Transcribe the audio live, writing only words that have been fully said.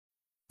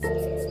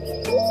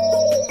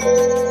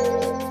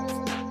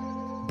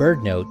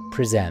BirdNote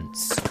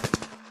presents.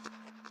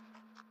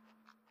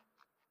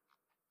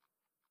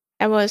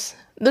 I was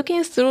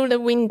looking through the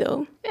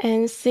window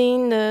and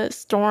seeing the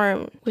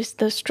storm with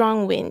the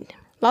strong wind,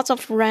 lots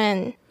of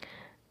rain,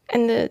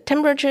 and the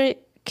temperature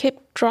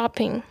kept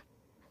dropping.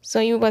 So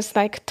it was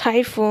like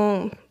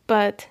typhoon,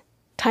 but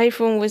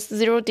typhoon with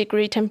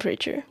 0-degree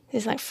temperature.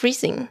 It's like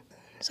freezing.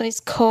 So it's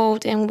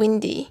cold and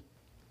windy.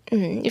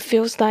 It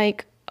feels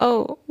like,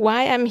 oh,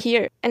 why I'm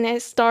here? And I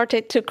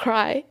started to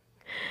cry.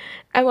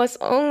 I was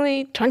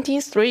only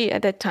 23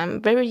 at that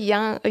time, very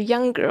young, a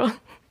young girl.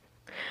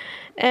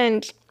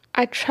 And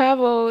I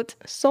traveled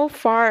so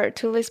far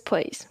to this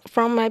place.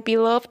 From my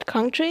beloved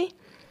country,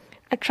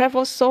 I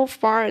traveled so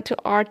far to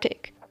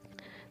Arctic.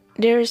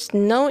 There's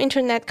no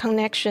internet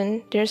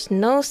connection, there's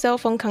no cell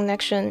phone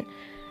connection,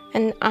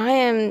 and I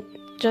am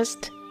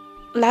just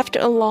left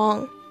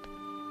alone,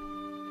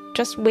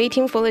 just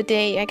waiting for the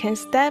day I can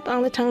step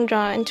on the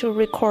tundra and to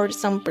record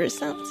some bird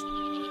sounds.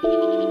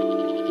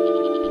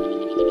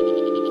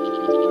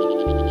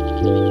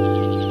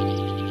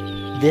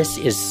 This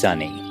is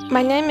Sunny.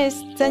 My name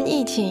is Zhen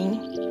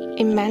Yiqing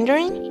in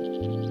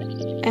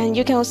Mandarin, and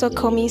you can also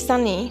call me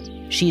Sunny.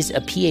 She's a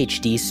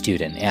PhD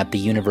student at the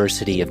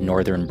University of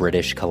Northern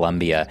British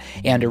Columbia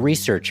and a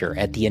researcher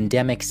at the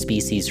Endemic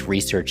Species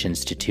Research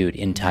Institute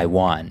in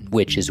Taiwan,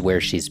 which is where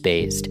she's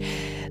based.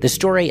 The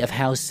story of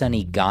how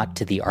Sunny got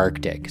to the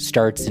Arctic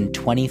starts in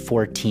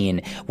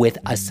 2014 with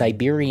a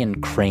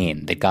Siberian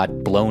crane that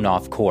got blown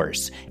off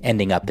course,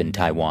 ending up in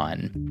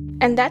Taiwan.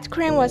 And that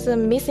crane was a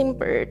missing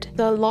bird,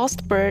 the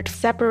lost bird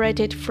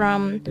separated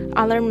from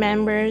other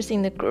members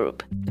in the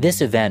group. This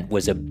event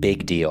was a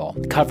big deal.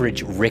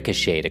 Coverage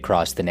ricocheted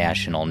across the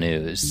national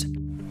news.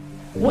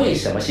 为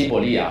什么西伯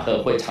利亚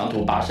鹤会长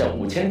途跋涉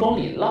5000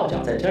公里落脚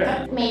在这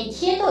儿？每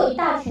天都有一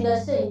大群的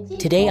摄影记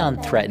者。 Today on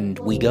Threatened,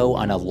 we go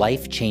on a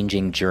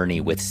life-changing journey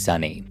with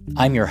Sunny.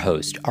 I'm your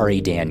host, Ari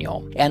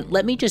Daniel, and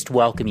let me just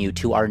welcome you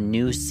to our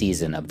new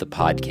season of the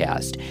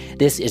podcast.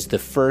 This is the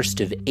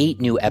first of 8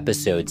 new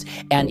episodes,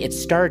 and it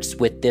starts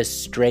with this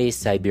stray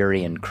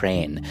Siberian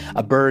crane,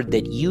 a bird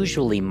that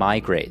usually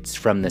migrates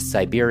from the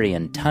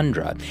Siberian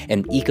tundra,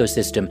 an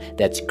ecosystem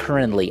that's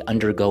currently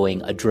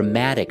undergoing a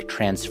dramatic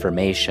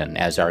transformation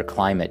as our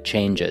climate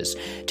changes,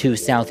 to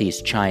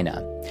southeast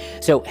China.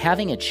 So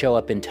having it show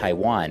up in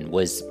Taiwan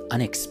was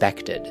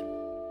unexpected.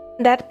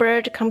 That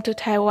bird come to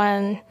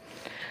Taiwan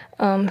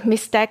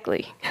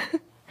mistakenly.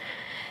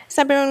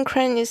 Siberian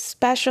crane is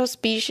special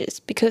species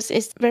because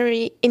it's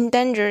very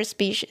endangered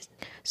species.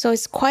 So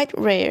it's quite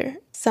rare,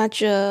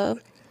 such a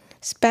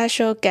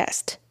special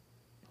guest.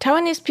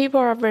 Taiwanese people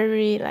are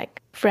very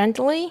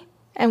friendly,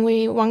 and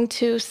we want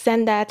to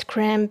send that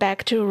crane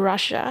back to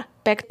Russia,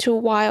 back to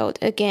wild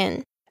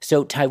again.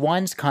 So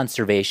Taiwan's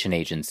conservation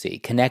agency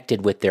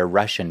connected with their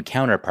Russian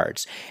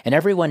counterparts, and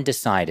everyone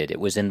decided it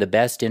was in the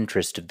best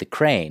interest of the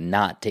crane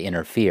not to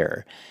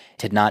interfere,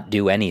 to not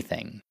do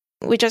anything.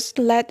 We just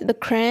let the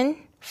crane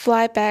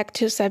fly back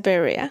to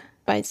Siberia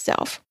by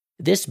itself.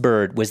 This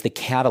bird was the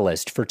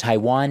catalyst for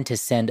Taiwan to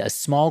send a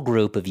small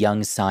group of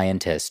young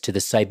scientists to the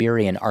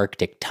Siberian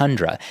Arctic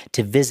tundra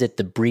to visit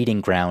the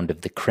breeding ground of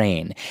the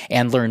crane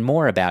and learn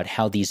more about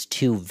how these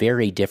two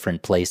very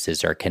different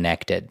places are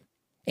connected.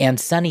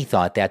 And Sunny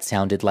thought that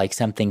sounded like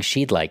something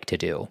she'd like to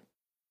do.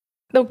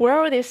 The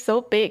world is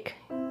so big,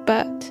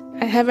 but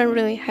I haven't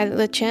really had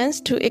the chance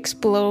to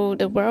explore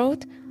the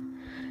world.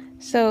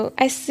 So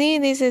I see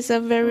this is a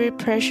very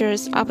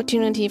precious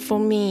opportunity for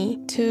me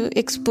to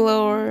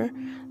explore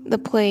the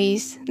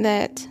place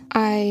that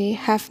I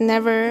have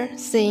never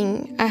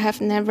seen, I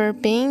have never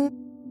been.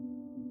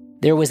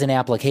 There was an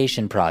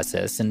application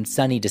process, and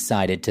Sunny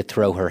decided to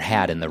throw her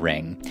hat in the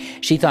ring.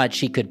 She thought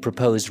she could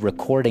propose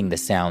recording the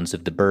sounds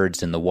of the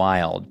birds in the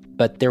wild,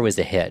 but there was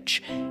a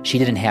hitch. She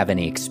didn't have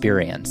any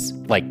experience,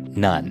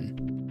 none.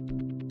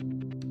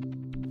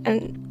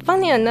 And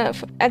funny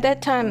enough, at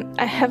that time,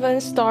 I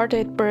haven't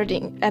started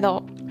birding at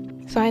all.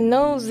 So I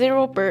know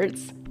 0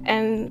 birds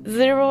and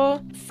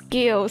 0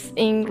 skills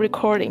in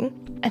recording.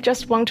 I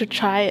just want to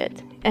try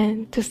it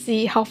and to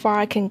see how far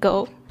I can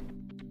go.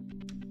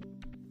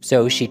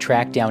 So she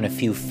tracked down a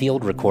few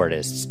field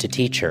recordists to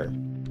teach her.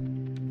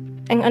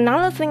 And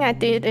another thing I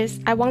did is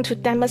I want to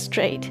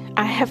demonstrate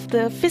I have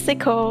the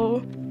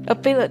physical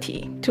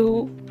ability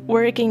to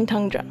work in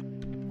tundra.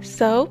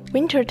 So,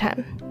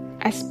 wintertime,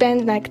 I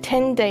spent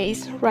 10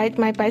 days ride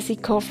my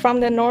bicycle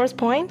from the north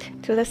point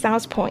to the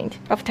south point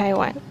of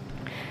Taiwan.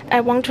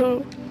 I want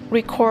to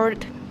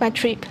record my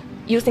trip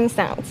using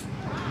sounds.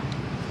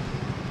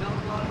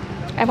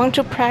 I want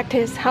to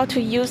practice how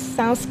to use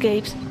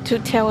soundscapes to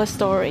tell a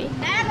story.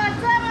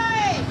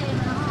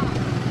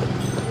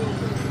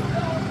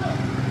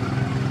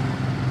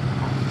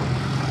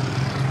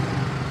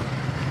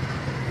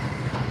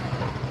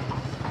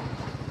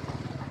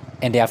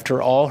 And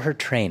after all her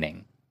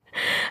training,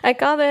 I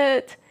got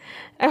it.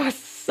 I was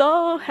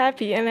so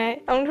happy, and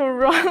I want to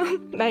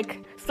run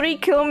 3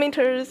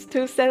 kilometers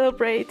to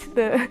celebrate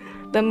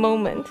the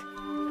moment.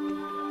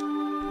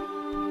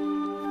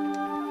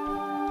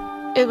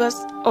 It was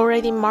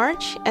already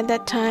March at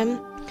that time,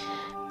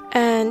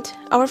 and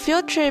our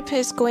field trip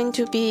is going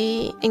to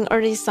be in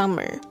early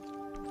summer.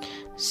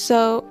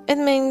 So it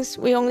means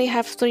we only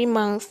have 3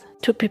 months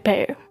to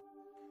prepare.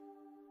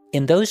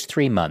 In those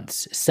 3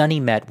 months, Sunny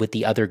met with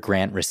the other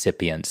grant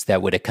recipients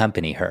that would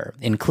accompany her,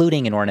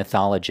 including an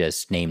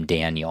ornithologist named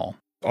Daniel.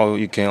 Or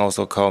you can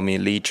also call me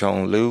Li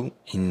Chong Lu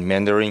in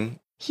Mandarin.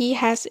 He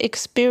has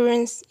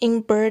experience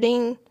in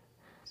birding,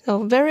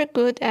 so very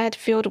good at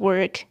field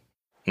work.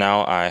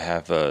 Now I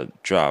have a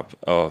job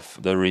of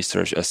the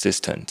research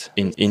assistant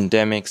in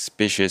Endemic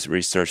Species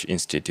Research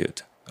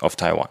Institute of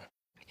Taiwan.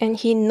 And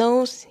he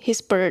knows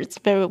his birds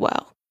very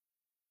well.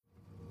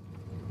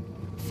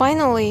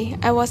 Finally,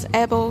 I was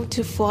able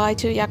to fly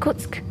to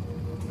Yakutsk,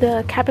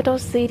 the capital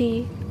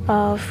city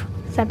of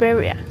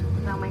Siberia.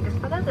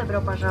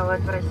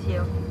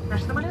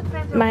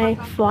 My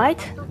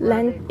flight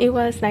it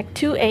was like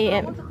 2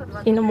 a.m.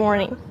 in the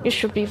morning. It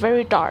should be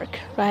very dark,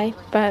 right?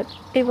 But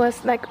it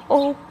was like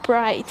all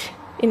bright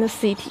in the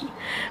city.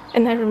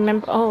 And I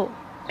remember,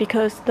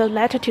 because the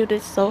latitude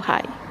is so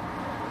high.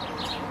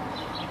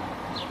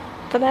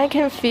 But I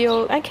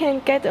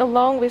can get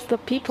along with the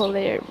people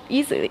there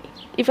easily.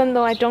 Even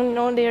though I don't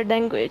know their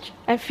language,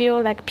 I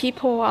feel like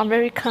people are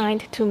very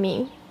kind to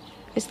me.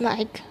 It's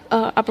like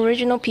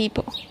Aboriginal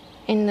people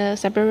in the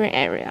Siberian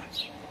area.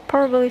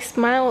 Probably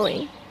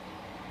smiling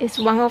is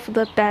one of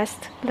the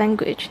best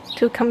language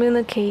to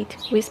communicate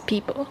with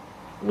people.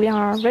 We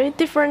are very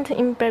different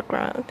in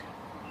background,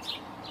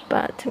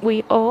 but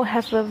we all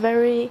have a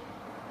very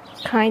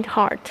kind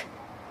heart.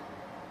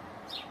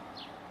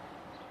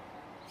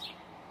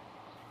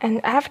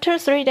 And after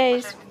 3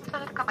 days,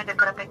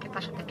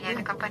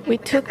 we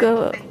took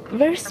a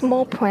very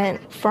small plane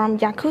from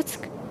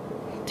Yakutsk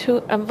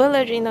to a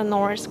village in the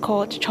north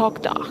called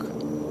Chokdagh.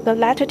 The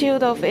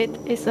latitude of it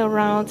is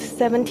around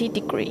 70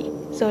 degrees,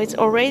 so it's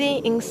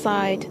already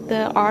inside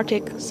the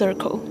Arctic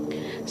Circle.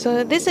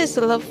 So this is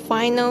the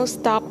final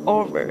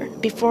stopover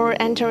before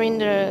entering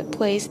the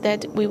place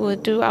that we will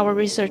do our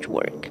research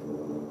work.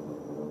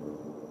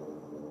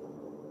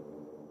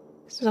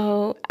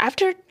 So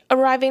after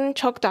arriving in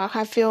Chokdagh,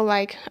 I feel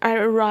like I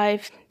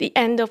arrived the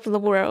end of the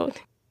world.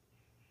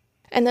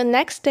 And the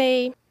next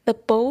day, the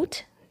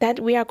boat that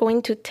we are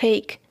going to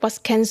take was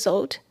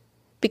canceled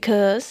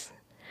because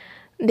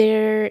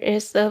there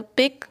is a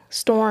big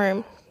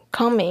storm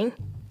coming,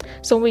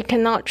 so we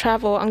cannot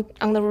travel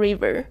on the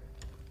river.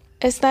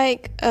 It's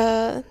like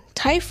a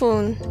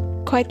typhoon,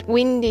 quite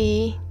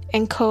windy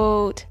and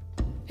cold.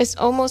 It's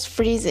almost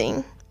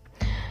freezing.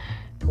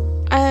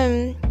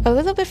 I'm a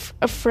little bit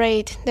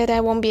afraid that I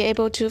won't be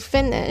able to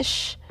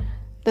finish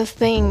the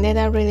thing that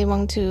I really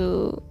want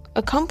to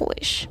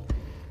accomplish.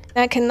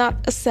 I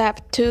cannot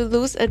accept to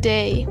lose a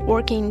day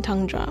working in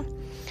Tundra.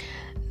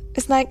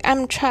 It's like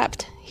I'm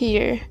trapped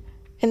here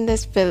in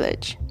this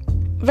village,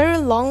 very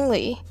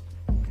lonely.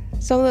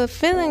 So the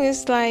feeling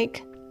is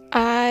like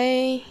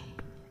I'm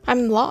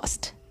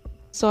lost.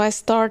 So I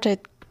started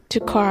to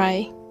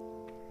cry.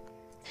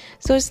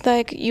 So it's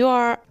like you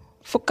are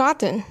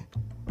forgotten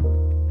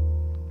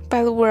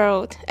by the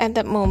world at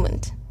that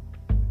moment.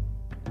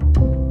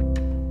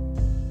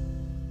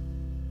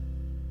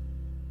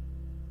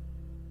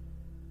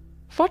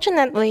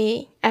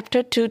 Fortunately,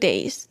 after 2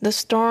 days, the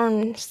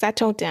storm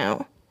settled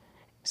down.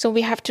 So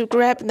we have to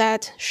grab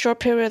that short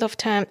period of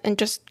time and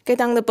just get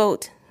on the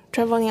boat,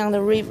 traveling on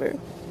the river.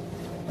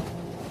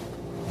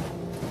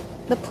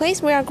 The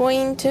place we are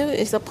going to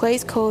is a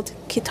place called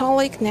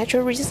Kitalik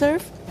Nature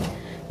Reserve.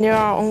 There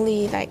are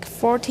only like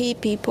 40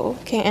 people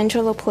can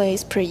enter the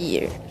place per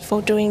year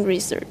for doing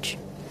research.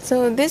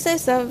 So this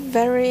is a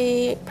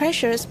very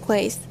precious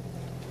place.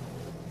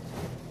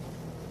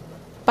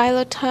 By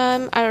the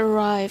time I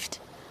arrived,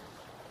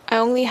 I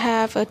only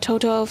have a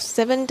total of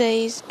 7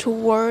 days to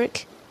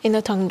work in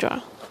the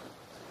tundra.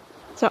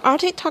 So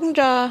Arctic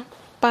tundra,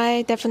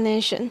 by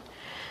definition,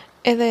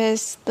 it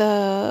is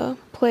the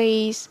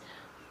place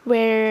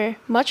where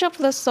much of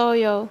the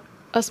soil,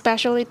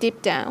 especially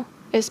deep down,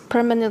 is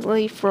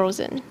permanently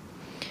frozen,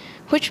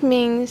 which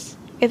means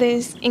it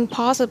is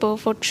impossible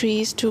for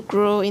trees to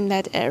grow in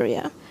that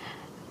area.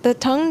 The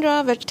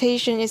tundra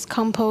vegetation is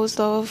composed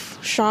of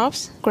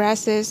shrubs,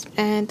 grasses,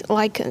 and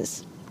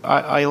lichens.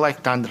 I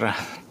like tundra.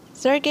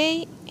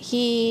 Sergey,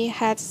 he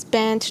had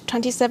spent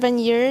 27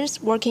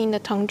 years working in the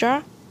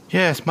tundra.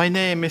 Yes, my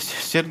name is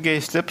Sergey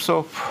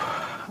Slepsov.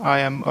 I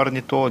am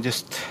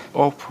ornithologist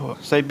of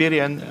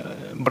Siberian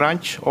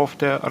branch of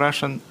the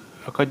Russian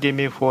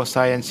Academy for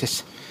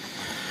Sciences.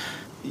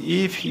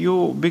 If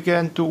you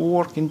begin to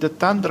work in the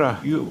tundra,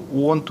 you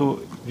want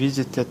to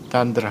visit the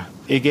tundra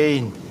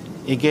again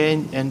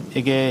and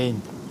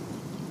again.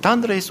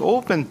 Tundra is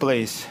open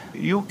place.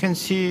 You can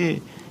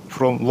see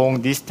from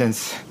long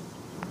distance.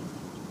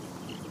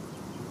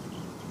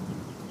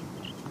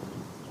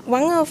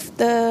 One of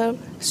the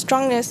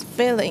strongest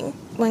feeling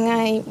when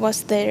I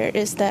was there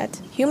is that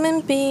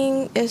human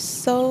being is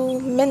so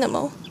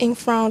minimal in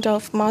front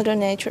of Mother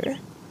Nature.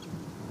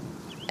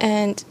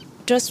 And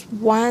just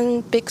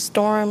one big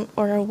storm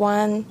or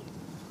one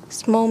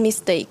small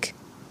mistake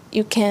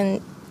you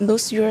can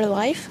lose your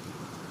life.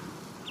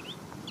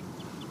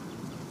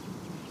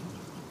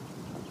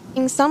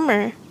 In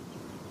summer,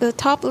 the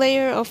top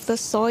layer of the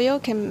soil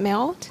can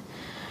melt,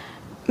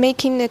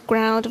 making the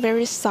ground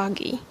very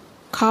soggy,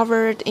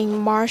 covered in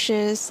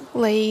marshes,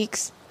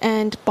 lakes,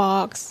 and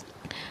bogs.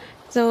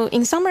 So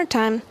in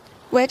summertime,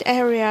 wet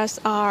areas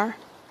are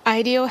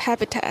ideal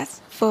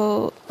habitats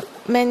for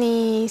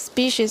many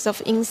species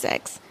of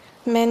insects.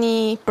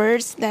 Many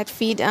birds that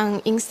feed on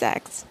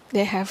insects,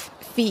 they have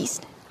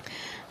feast.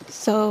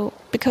 So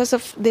because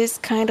of this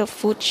kind of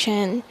food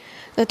chain,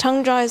 the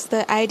tundra is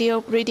the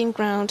ideal breeding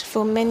ground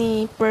for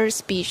many bird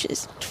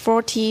species,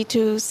 40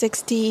 to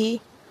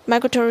 60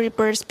 migratory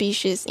bird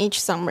species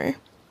each summer.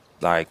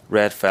 Like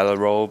red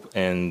phalarope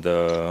and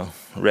the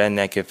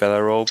red-necked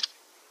phalarope,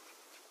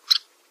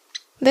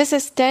 This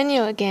is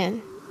Daniel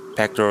again.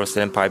 pectoral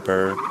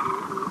sandpiper,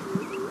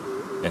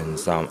 and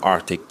some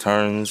Arctic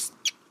terns,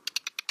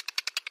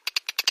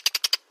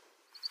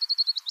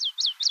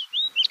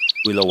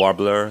 willow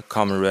warbler,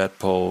 common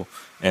redpoll,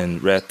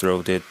 and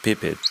red-throated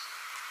pipit.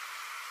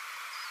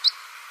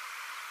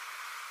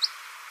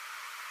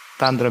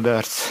 Tundra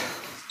birds.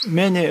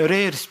 Many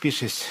rare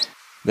species.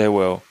 They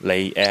will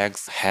lay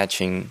eggs,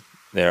 hatching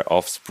their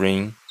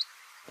offspring.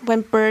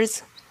 When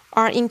birds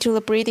are into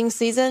the breeding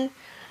season,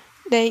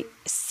 they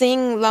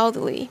sing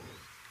loudly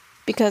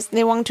because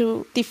they want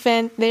to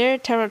defend their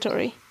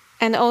territory.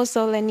 And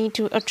also they need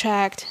to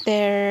attract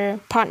their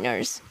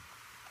partners.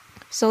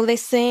 So they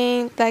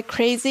sing like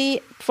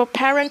crazy. For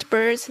parent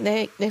birds,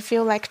 they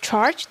feel like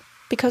charged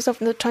because of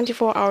the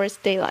 24 hours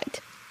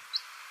daylight.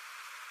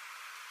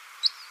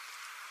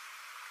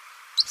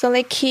 So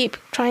they keep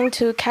trying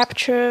to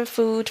capture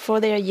food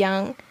for their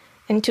young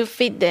and to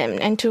feed them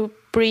and to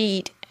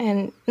breed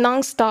and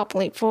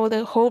non-stoply for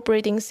the whole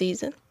breeding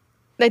season.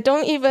 They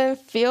don't even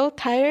feel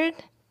tired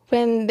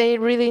when they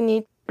really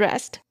need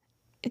rest.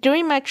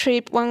 During my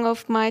trip, one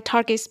of my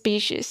target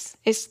species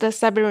is the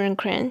Siberian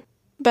crane.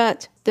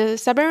 But the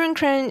Siberian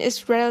crane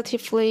is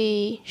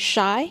relatively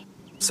shy.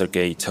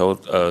 Sergei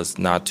told us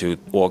not to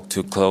walk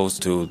too close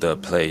to the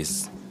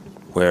place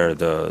where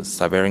the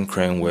Siberian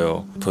crane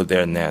will put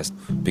their nest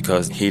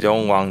because he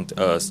don't want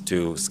us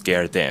to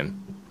scare them.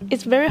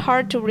 It's very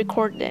hard to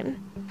record them.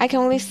 I can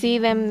only see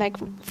them like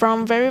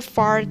from very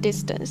far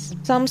distance.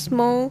 Some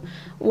small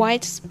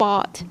white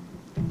spot.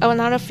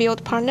 Another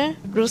field partner,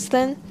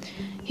 Ruslan,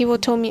 he will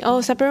tell me,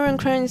 oh, Siberian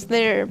crane is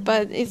there,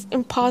 but it's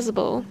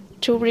impossible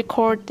to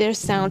record their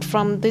sound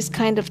from this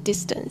kind of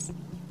distance.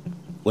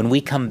 When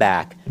we come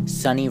back,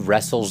 Sunny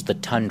wrestles the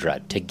tundra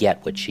to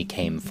get what she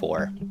came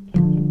for.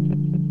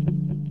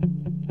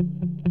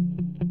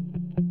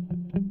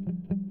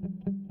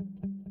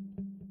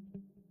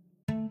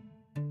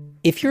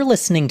 If you're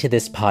listening to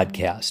this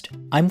podcast,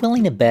 I'm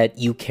willing to bet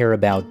you care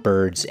about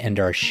birds and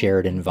our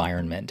shared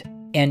environment.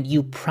 And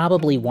you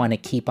probably want to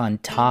keep on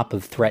top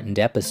of threatened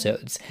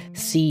episodes,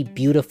 see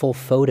beautiful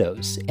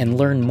photos, and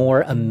learn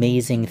more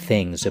amazing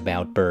things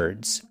about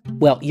birds.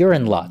 Well, you're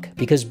in luck,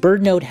 because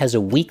BirdNote has a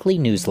weekly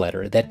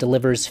newsletter that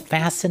delivers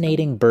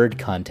fascinating bird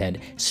content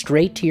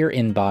straight to your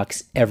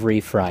inbox every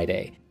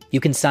Friday.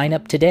 You can sign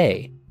up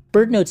today.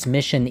 BirdNote's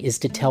mission is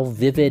to tell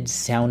vivid,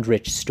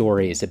 sound-rich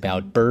stories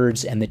about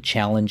birds and the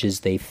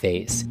challenges they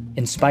face,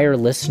 inspire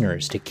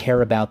listeners to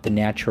care about the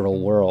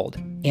natural world,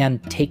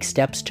 and take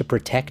steps to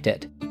protect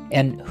it.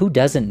 And who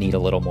doesn't need a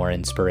little more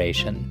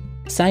inspiration?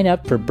 Sign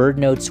up for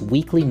BirdNote's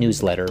weekly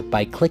newsletter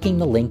by clicking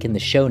the link in the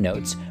show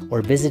notes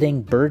or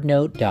visiting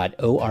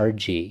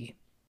birdnote.org.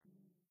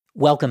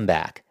 Welcome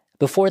back.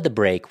 Before the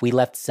break, we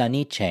left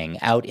Sunny Cheng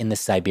out in the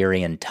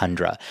Siberian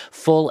tundra,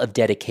 full of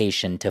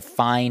dedication to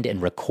find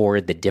and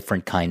record the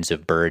different kinds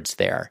of birds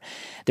there.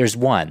 There's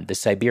one, the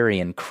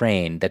Siberian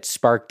crane, that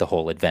sparked the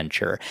whole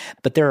adventure,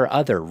 but there are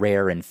other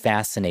rare and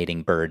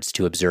fascinating birds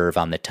to observe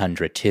on the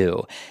tundra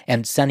too,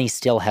 and Sunny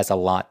still has a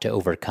lot to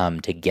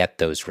overcome to get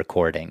those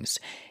recordings.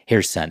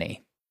 Here's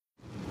Sunny.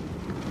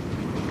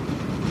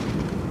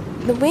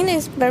 The wind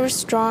is very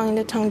strong in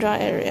the tundra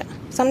area.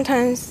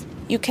 Sometimes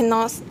you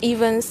cannot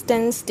even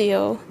stand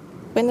still.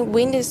 When the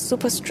wind is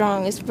super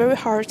strong, it's very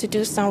hard to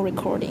do sound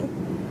recording.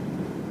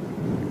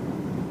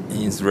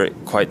 It's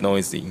quite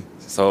noisy,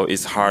 so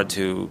it's hard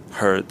to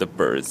hear the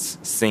birds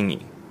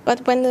singing.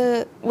 But when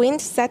the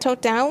wind settles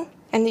down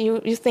and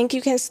you think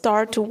you can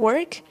start to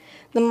work,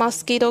 the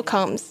mosquito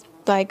comes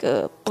like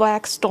a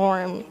black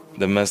storm.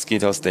 The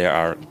mosquitoes there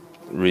are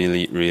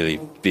really, really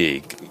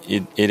big.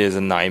 It is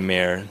a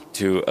nightmare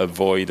to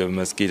avoid the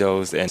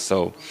mosquitoes, and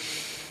so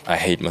I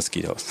hate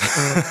mosquitoes.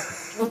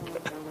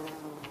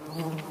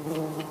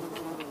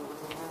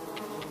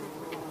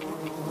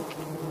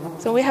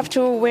 So we have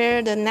to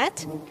wear the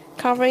net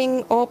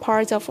covering all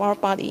parts of our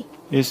body.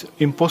 It's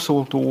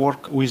impossible to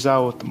work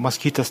without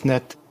mosquitoes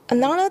net.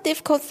 Another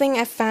difficult thing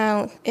I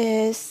found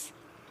is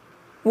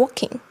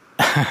walking.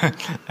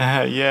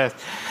 Yes.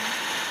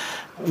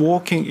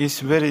 Walking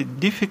is very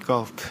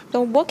difficult.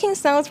 So walking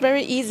sounds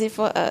very easy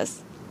for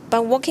us,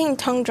 but walking in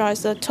tundra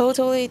is a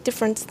totally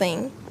different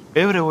thing.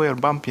 Everywhere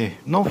bumpy,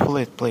 no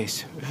flat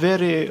place.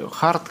 Very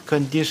hard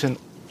condition.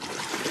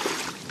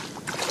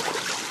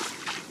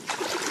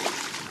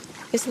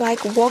 It's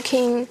like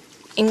walking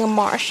in a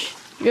marsh.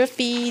 Your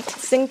feet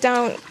sink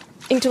down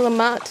into the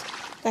mud,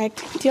 like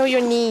till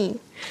your knee.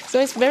 So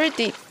it's very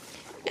deep.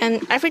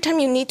 And every time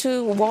you need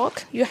to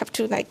walk, you have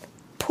to like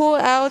pull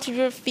out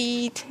your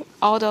feet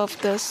out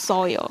of the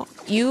soil.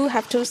 You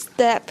have to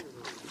step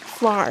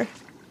far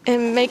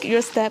and make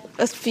your step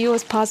as few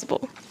as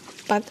possible.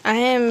 But I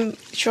am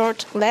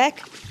short leg.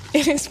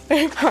 It is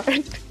very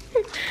hard.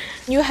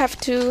 You have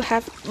to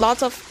have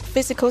lots of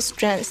physical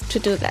strength to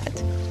do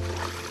that.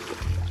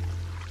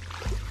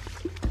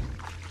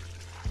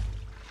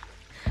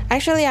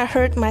 Actually, I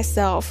hurt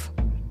myself.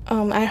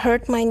 I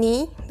hurt my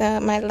knee,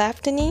 my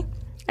left knee.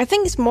 I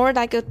think it's more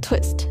like a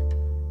twist.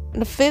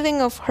 The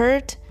feeling of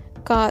hurt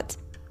got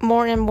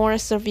more and more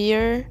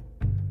severe.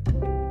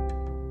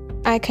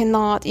 I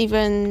cannot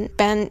even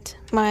bend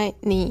my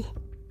knee.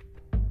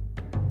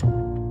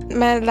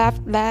 My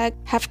left leg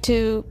have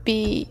to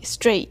be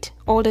straight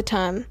all the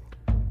time.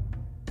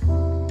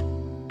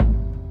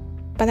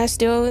 But I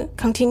still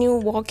continue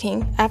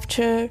walking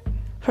after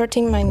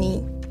hurting my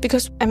knee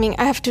because,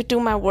 I have to do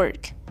my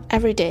work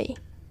every day.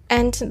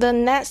 And the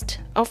nest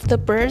of the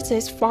birds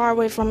is far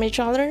away from each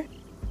other.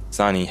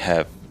 Sunny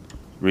have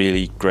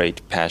really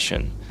great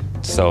passion,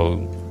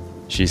 so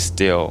she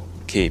still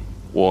keep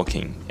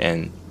walking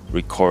and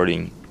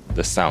recording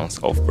the sounds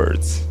of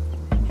birds.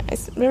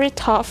 It's very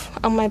tough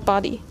on my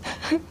body.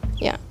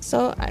 Yeah,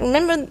 so I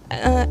remember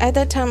at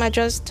that time I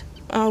just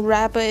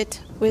wrap it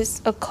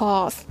with a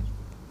cloth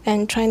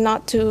and try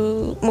not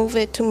to move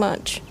it too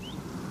much.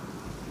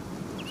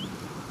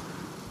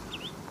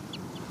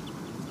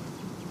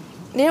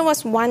 There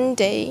was one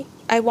day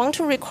I want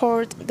to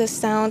record the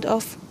sound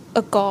of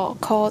a gull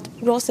called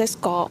Rose's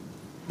gull.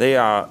 They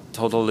are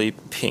totally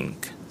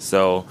pink,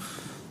 so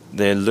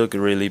they look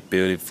really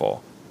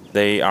beautiful.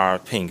 They are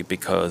pink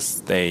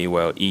because they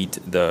will eat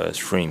the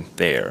shrimp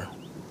there.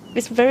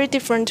 It's very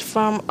different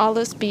from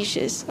other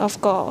species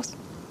of gulls,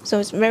 so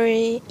it's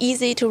very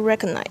easy to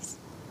recognize.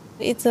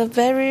 It's a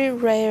very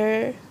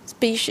rare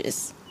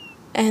species,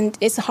 and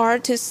it's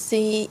hard to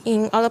see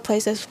in other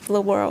places of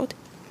the world.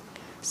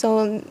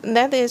 So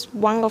that is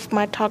one of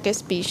my target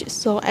species.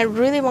 So I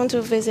really want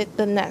to visit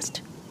the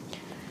nest.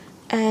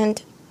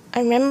 And I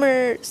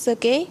remember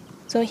Sergey,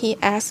 so he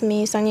asked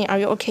me, Sunny, are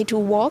you okay to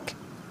walk?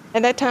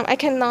 At that time, I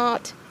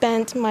cannot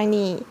bend my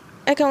knee.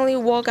 I can only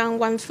walk on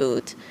one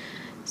foot.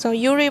 So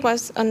Yuri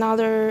was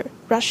another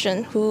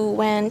Russian who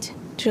went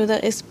to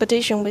the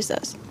expedition with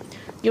us.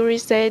 Yuri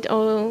said,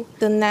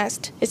 the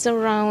nest is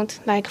around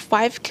like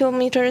 5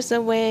 kilometers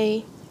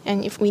away.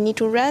 And if we need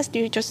to rest,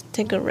 you just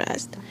take a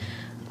rest.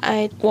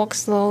 I walk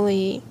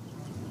slowly.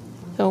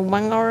 So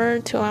 1 hour,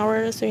 2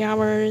 hours, 3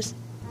 hours.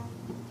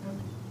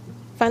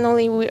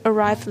 Finally, we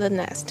arrived at the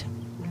nest.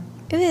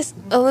 It is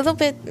a little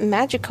bit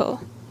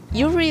magical.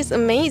 Yuri is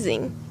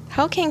amazing.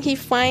 How can he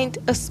find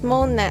a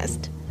small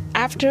nest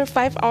after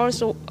 5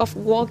 hours of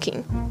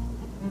walking?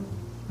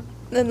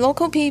 The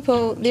local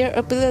people, their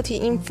ability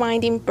in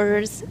finding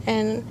birds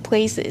and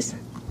places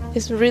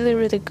is really,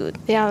 really good.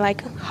 They are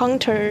like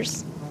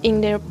hunters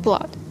in their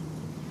blood.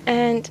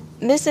 And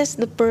this is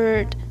the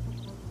bird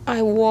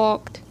I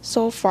walked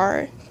so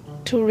far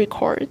to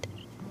record.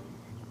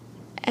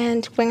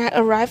 And when I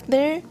arrived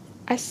there,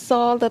 I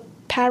saw the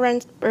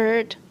parent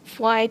bird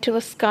fly to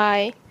the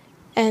sky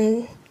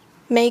and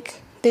make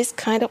this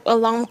kind of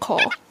alarm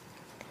call.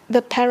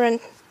 The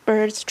parent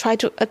birds try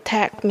to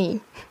attack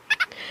me.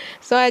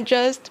 So I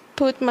just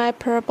put my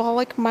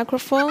parabolic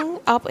microphone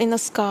up in the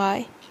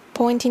sky,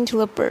 pointing to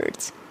the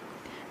birds.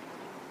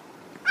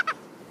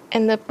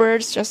 And the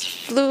birds just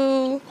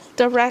flew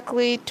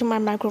directly to my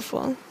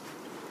microphone,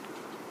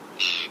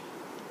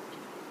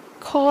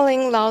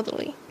 calling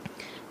loudly.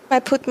 I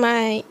put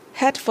my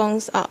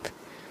headphones up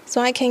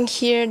so I can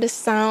hear the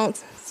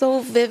sounds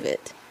so vivid.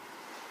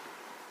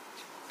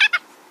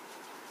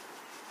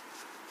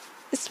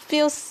 It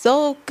feels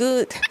so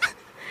good.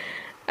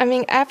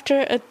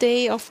 After a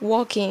day of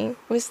walking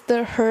with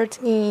the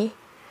hurt knee,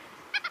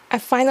 I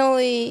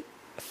finally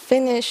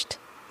finished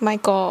my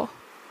goal.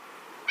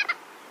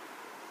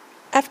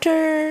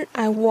 After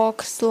I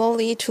walk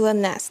slowly to the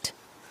nest,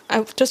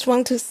 I just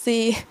want to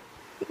see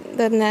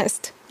the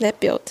nest they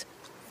built.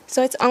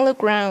 So it's on the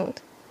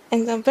ground,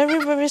 and a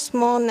very, very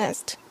small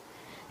nest.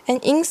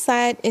 And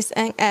inside is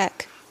an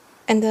egg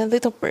and a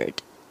little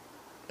bird.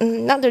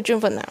 Not the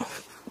juvenile,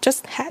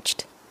 just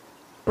hatched.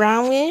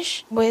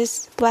 Brownish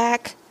with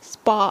black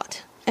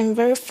spot and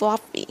very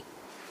fluffy.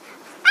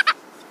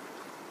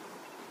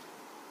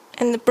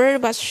 And the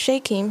bird was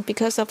shaking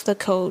because of the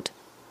cold.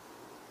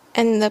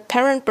 And the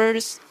parent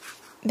birds,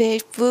 they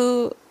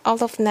flew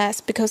out of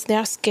nest because they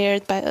are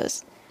scared by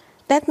us.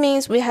 That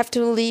means we have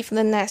to leave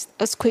the nest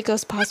as quick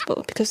as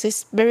possible because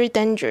it's very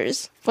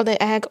dangerous for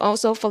the egg,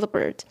 also for the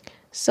bird.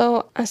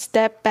 So I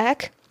step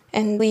back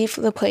and leave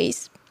the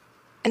place.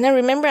 And I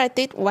remember I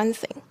did one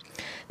thing.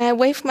 I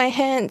waved my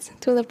hands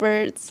to the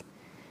birds.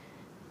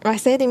 I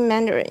said in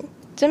Mandarin,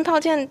 真抱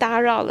歉打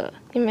扰了，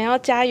你们要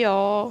加油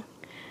哦.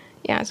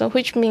 Yeah, so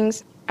which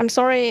means, I'm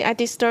sorry I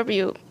disturb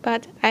you,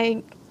 but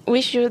I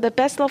wish you the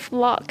best of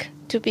luck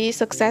to be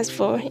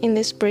successful in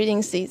this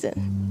breeding season.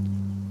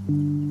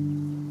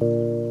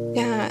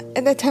 Yeah,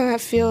 at that time I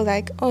feel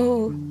like,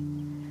 oh,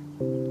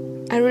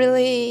 I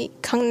really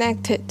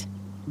connected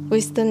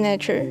with the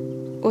nature,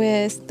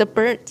 with the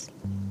birds,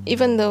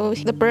 even though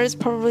the birds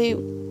probably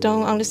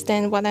don't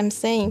understand what I'm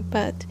saying,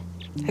 but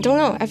I don't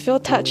know, I feel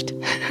touched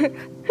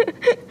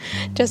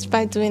just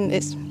by doing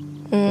this.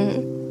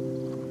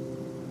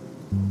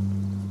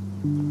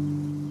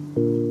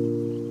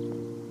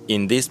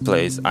 In this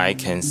place, I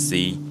can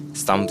see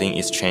something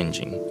is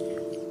changing.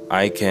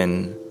 I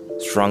can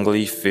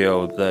strongly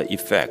feel the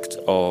effect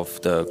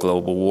of the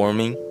global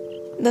warming.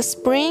 The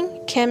spring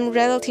came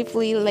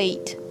relatively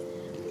late,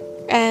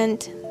 and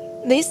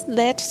this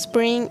late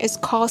spring is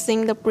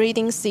causing the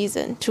breeding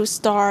season to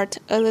start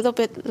a little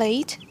bit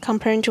late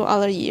compared to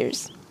other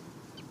years.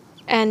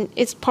 And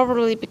it's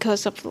probably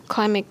because of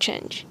climate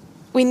change.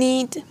 We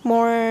need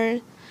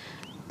more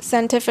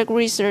scientific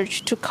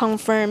research to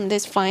confirm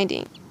this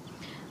finding.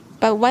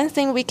 But one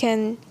thing we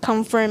can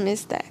confirm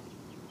is that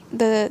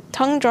the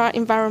tundra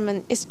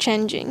environment is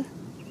changing.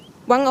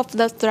 One of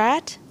the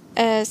threats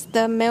is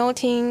the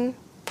melting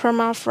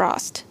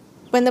permafrost.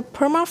 When the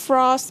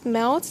permafrost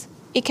melts,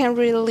 it can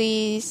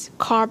release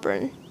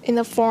carbon in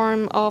the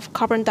form of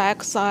carbon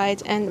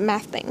dioxide and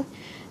methane,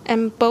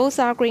 and both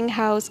are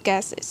greenhouse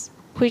gases,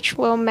 which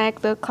will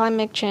make the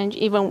climate change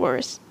even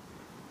worse.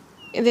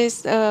 It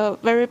is a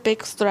very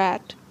big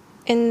threat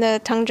in the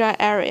tundra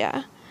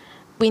area.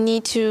 We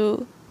need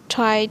to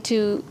try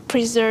to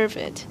preserve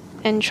it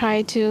and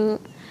try to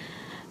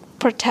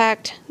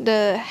protect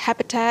the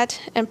habitat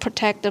and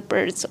protect the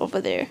birds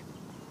over there.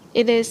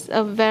 It is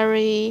a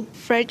very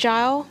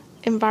fragile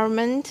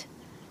environment.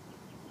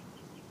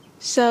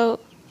 So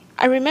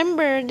I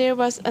remember there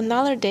was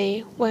another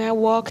day when I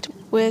walked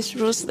with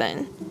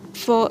Ruslan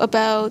for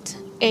about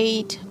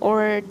 8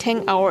 or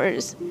 10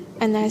 hours.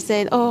 And I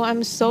said, oh,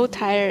 I'm so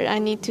tired, I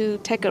need to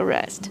take a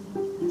rest.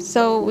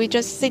 So we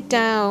just sit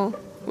down.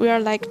 We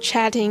are like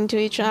chatting to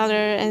each other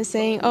and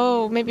saying,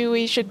 oh, maybe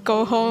we should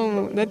go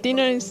home. The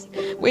dinner is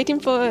waiting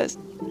for us.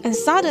 And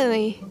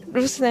suddenly,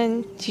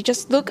 Ruslan, he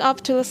just looked up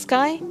to the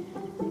sky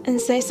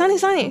and say,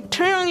 Sunny,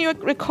 turn on your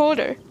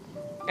recorder.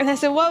 And I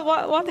said,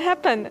 what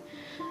happened?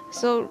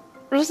 So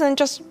Ruslan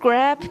just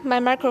grabbed my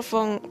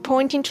microphone,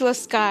 pointing to the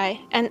sky,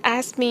 and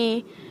asked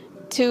me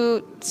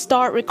to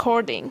start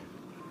recording.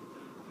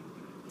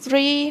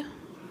 3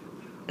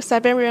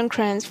 Siberian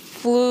cranes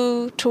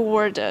flew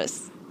toward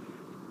us.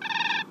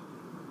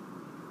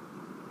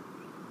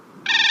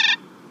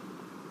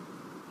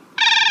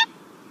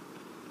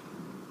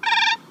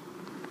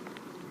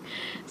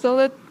 So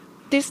the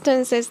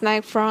distance is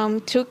like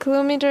from 2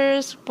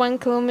 kilometers, 1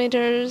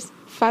 kilometer,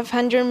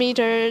 500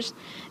 meters,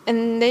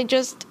 and they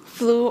just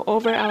flew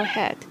over our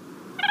head.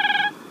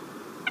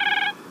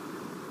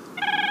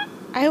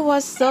 I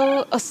was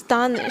so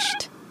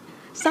astonished.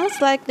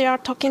 Sounds like they are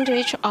talking to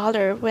each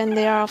other when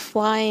they are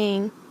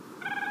flying.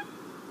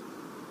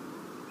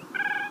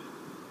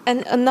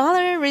 And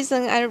another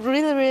reason I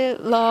really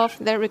love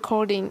that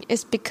recording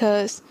is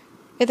because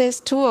it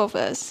is 2 of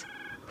us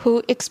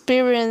who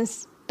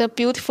experience the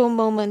beautiful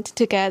moment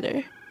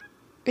together.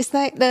 It's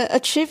like the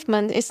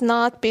achievement is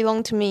not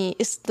belong to me,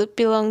 it's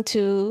belong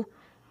to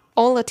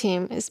all the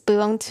team, it's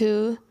belong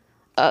to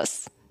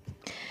us.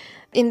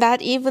 In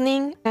that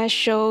evening, I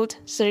showed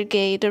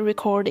Sergei the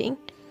recording,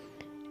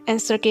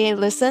 and Sergei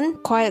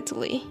listened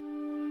quietly.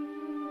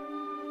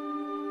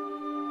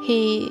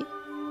 He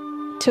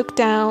took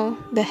down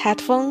the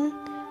headphone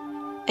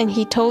and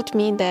he told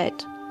me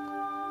that,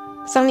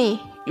 Sunny,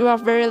 you are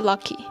very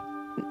lucky.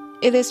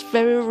 It is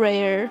very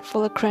rare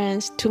for the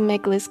cranes to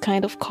make this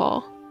kind of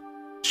call.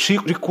 She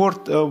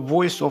recorded a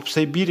voice of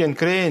Siberian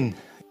crane.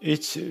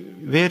 It's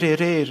very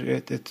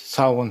rare, it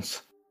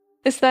sounds.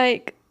 It's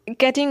like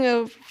getting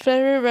a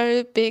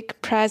very big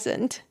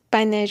present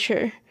by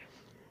nature.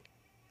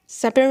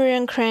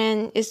 Siberian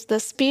crane is the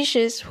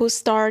species who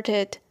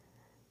started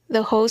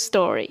the whole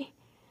story.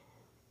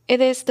 It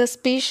is the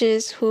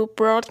species who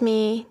brought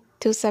me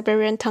to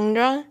Siberian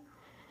tundra.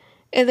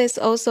 It is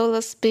also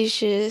the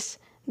species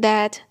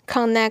that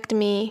connect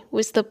me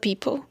with the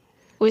people,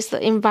 with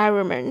the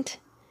environment.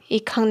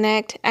 It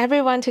connects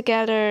everyone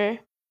together.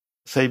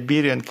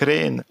 Siberian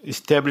crane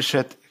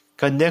established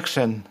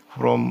connection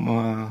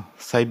from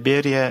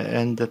Siberia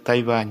and the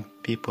Taiwan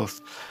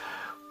peoples.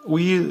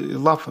 We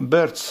love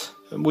birds.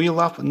 We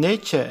love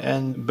nature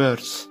and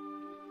birds.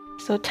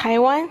 So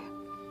Taiwan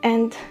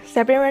and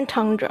Siberian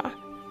tundra,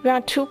 we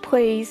are 2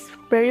 places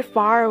very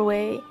far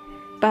away,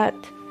 but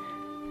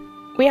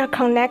we are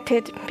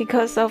connected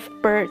because of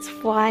birds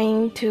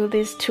flying to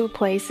these 2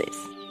 places.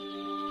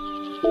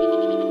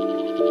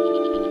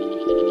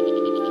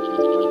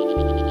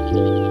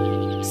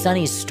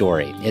 Sunny's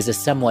story is a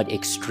somewhat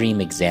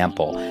extreme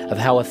example of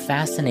how a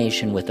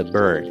fascination with a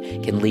bird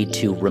can lead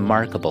to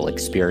remarkable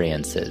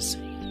experiences.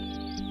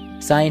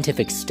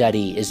 Scientific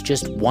study is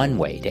just one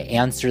way to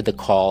answer the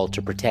call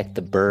to protect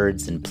the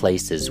birds and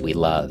places we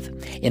love.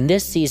 In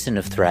this season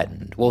of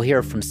Threatened, we'll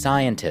hear from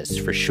scientists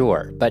for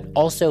sure, but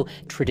also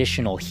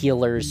traditional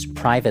healers,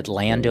 private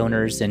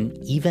landowners, and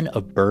even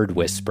a bird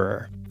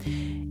whisperer.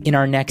 In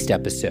our next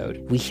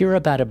episode, we hear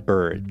about a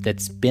bird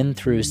that's been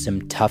through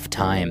some tough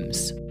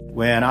times.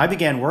 When I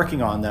began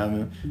working on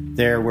them,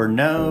 there were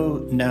no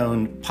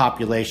known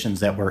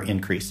populations that were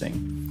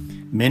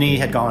increasing. Many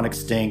had gone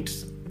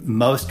extinct.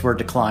 Most were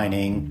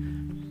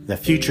declining. The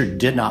future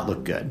did not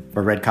look good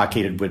for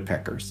red-cockaded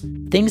woodpeckers.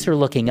 Things are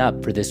looking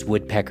up for this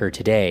woodpecker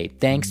today,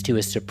 thanks to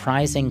a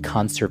surprising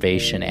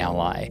conservation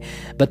ally.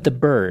 But the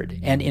bird,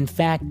 and in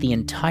fact the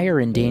entire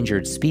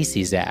Endangered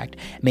Species Act,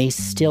 may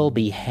still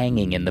be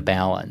hanging in the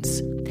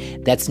balance.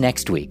 That's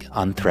next week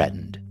on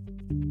Threatened.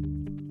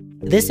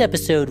 This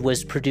episode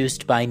was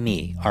produced by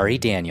me, Ari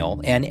Daniel,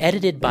 and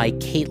edited by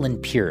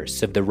Caitlin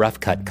Pierce of the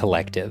Rough Cut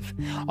Collective.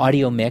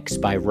 Audio mix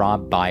by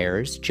Rob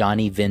Byers,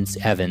 Johnny Vince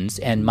Evans,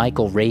 and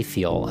Michael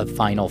Rayfield of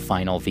Final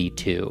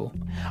V2.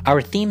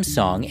 Our theme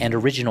song and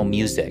original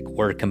music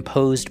were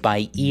composed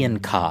by Ian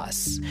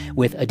Koss,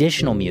 with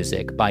additional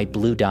music by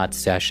Blue Dot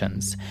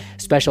Sessions.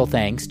 Special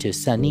thanks to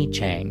Sunny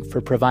Chang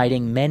for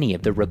providing many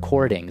of the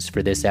recordings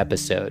for this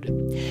episode.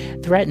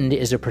 Threatened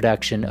is a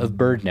production of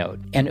BirdNote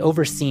and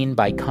overseen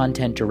by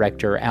content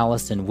director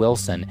Allison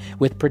Wilson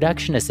with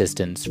production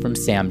assistance from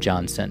Sam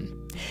Johnson.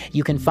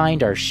 You can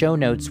find our show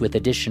notes with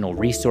additional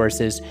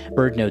resources,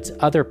 BirdNote's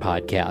other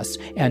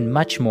podcasts, and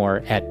much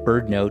more at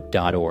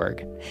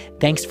birdnote.org.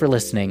 Thanks for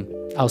listening.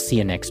 I'll see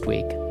you next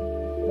week.